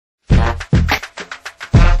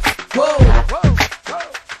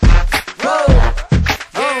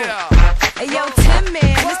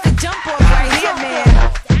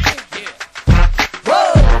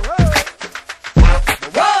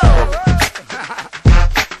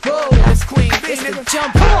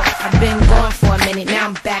jump off. I've been gone for a minute, now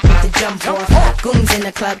I'm back with the jump off. Goons in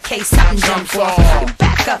the club, case something jump off. You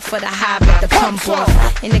back up for the high, but the pump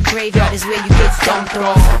off. In the graveyard is where you get dumped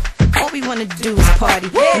off. All we wanna do is party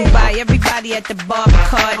and buy everybody at the bar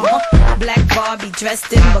Bacardi. Black Barbie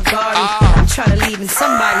dressed in Bulgari. I'm tryna leave in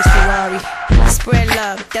somebody's Ferrari. Spread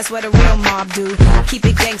love, that's what a real mob do. Keep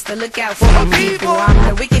it gangster, look out for the people. I'm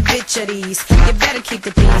the wicked bitch of these. You better keep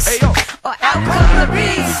the peace, or out come the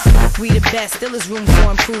beast. We the best, still is room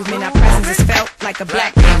for improvement. Our presence is felt like a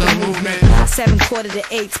black people movement. 7 quarter to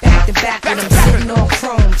 8, back to back with them sitting on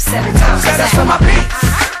chrome 7 times. That's for my beats.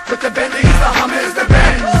 With the Bentleys, the Hummers, the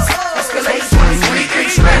Benz. Escalade 23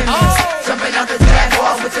 inch rims. Jumping out the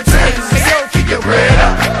Jaguar with the Timbs. Keep your bread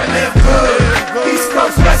up and live good. East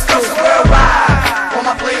Coast, West Coast, worldwide. All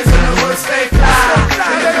my players in the hood stay fly.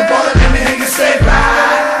 And if you ballin', let me hear you say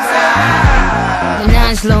bye.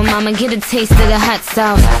 Minaj, lil' mama, get a taste of the hot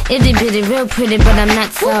sauce. Itty bitty, real pretty, but I'm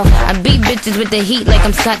not soft. I beat bitches with the heat like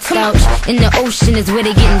I'm Scott Stouch. In the ocean is where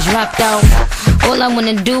they getting dropped off. All I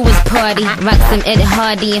wanna do is party. Rock some Ed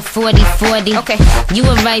Hardy and 40-40. Okay, you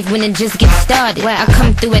arrive when it just gets started. I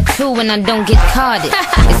come through at 2 and I don't get carded.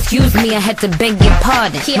 Excuse me, I had to beg your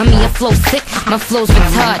pardon. Mommy, your flow sick, my flow's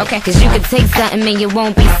retarded. Okay, cause you can take something and you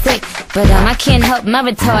won't be sick. But I can't help my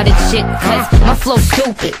retarded shit, cause my flow's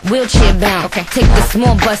stupid, wheelchair bound. Okay, take the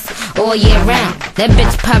small bus all year round. That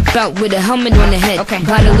bitch pop out with a helmet on the head. Okay,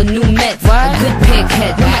 bottle of new meds, a good pig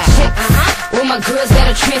head. With my chicks, all my girls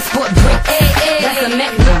got a transport brick. That's a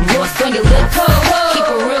Mac look lost on your lip. Keep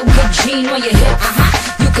a real good gene on your hip.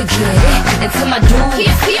 You could get it. And to my dude,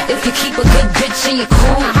 if you keep a good bitch in your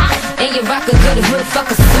cool, and you rock a good hood, fuck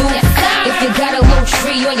a suit. If you got a little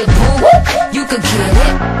tree on your boob, you could get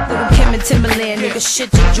it. Little Kim and Timberland, nigga,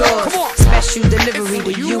 shit your jaws. Special delivery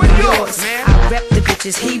to you and yours. I rep the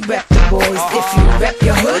bitches, he rep the boys. If you rep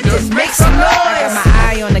your hood, just make some noise. I got my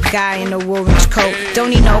eye on the guy in the orange coat. Don't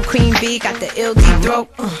need no cream bee, got the ill deep throat.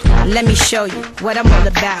 Let me show you what I'm all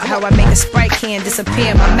about. How I make a Sprite can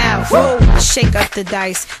disappear in my mouth. Shake up the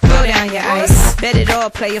dice, throw down your ice. Bet it all,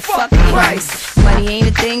 play a fucking price. Money ain't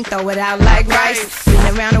a thing, throw it out like rice.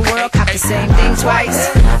 Been around the world, cop the same thing twice.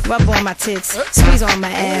 Rub on my tits, squeeze on my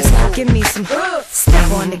ass. Give me some,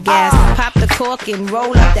 step on the gas. Pop the cork and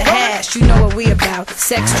roll up the hash. You know what we about,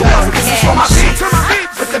 sex, drugs, and cash. For my beats,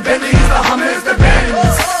 with the Bentleys, the Hummers, the Benz.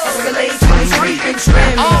 Escalade 23 inch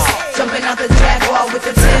rims. Jumping out the Jaguar with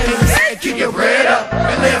the Timbs. Keep your bread up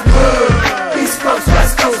and live good. East Coast,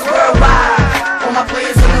 West Coast, worldwide. All my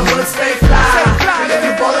players in the hood stay fly. And if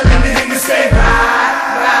you ballin', let me hear you say bye.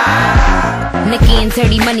 Nicki and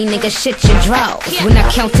dirty money, nigga, shit your draws. When I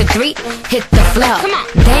count to 3, hit the floor.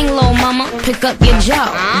 Dang, lil' mama, pick up your jaw.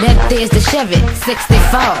 That there's the Chevy,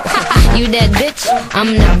 64. You that bitch,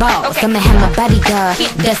 I'm the boss. I'ma have my bodyguard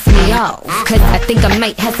dust me off. Cause I think I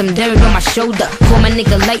might have some dirt on my shoulder. Call my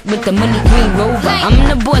nigga light with the money green rover. I'm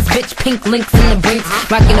the boss, bitch, pink links in the brinks.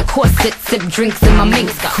 Rockin' a corset, sip drinks in my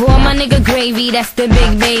minks. Call my nigga Gravy, that's the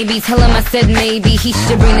big baby. Tell him I said maybe he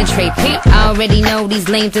should bring the tray. Pete, I already know these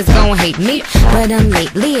lames is gon' hate me. But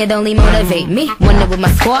lately it only motivate me. Wonder with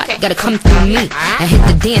my squad, gotta come through me. I hit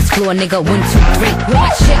the dance floor, nigga, 1, 2, 3. With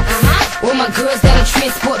my chicks, all my girls got a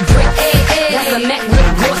transport brick. That's a Mac lip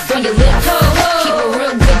gloss on your lip. Keep a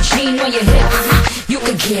real good gene on your hip. You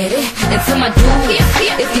could get it. And to my dude,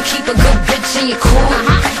 if you keep a good bitch in your cool,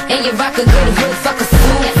 and you rock a good hood, fuck a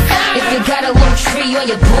suit. If you got a little tree on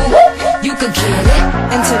your boob, you could get it.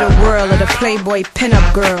 Into the world of the Playboy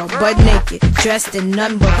pinup girl, butt naked, dressed in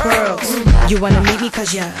none but pearls. You wanna meet me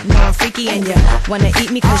cause ya know I'm freaky, and ya wanna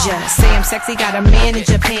eat me cause ya say I'm sexy. Got a man in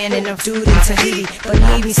Japan and a dude in Tahiti.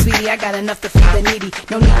 Believe me, sweetie, I got enough to feed the needy.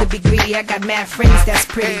 No need to be greedy, I got mad friends that's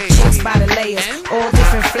pretty. Chicks by the layers, all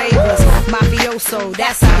different flavors. Mafioso,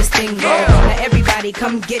 that's how this thing go. Now everybody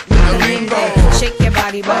come get with the lingo. Shake your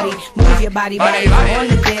body, move your body. On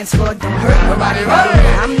the dance floor, don't hurt nobody.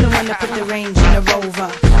 I'm the one that put the range in the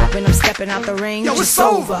Rover. When I'm stepping out the range, it's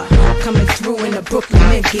over. Coming through in the Brooklyn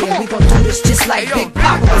mid here. We gon' do this just like Big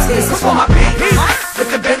Papa was here. This is for my beats.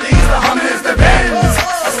 With the Bentleys, the Hummers, the Benz.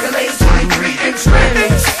 Escalade 23 inch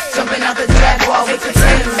rims. Jumping out the Jaguar with the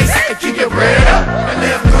Timbs. Keep your bread up and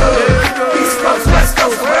live good. East Coast, West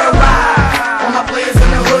Coast, worldwide. All my players in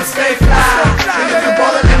the hood stay fly. And if you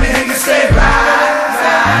ballin', let me hear you say bye.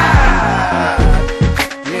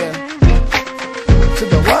 Yeah. To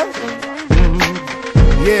the what?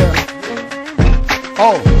 Yeah.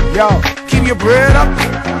 Oh, yo, keep your bread up.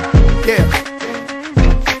 Yeah.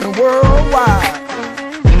 And worldwide.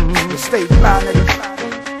 The state fly, nigga.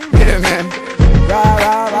 Yeah, man.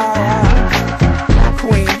 Rah.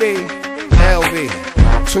 Queen B. LB.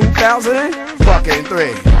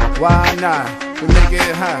 2003. Why not? to make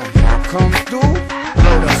it high. Come through,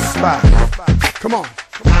 blow the spot. Come on,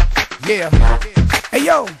 yeah. Hey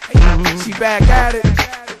yo, she back at it.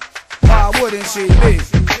 Why wouldn't she be?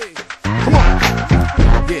 Come on,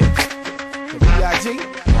 yeah. The B.I.G.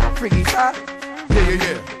 Freaky Ty.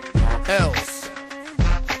 Yeah. Else.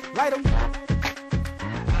 Light 'em.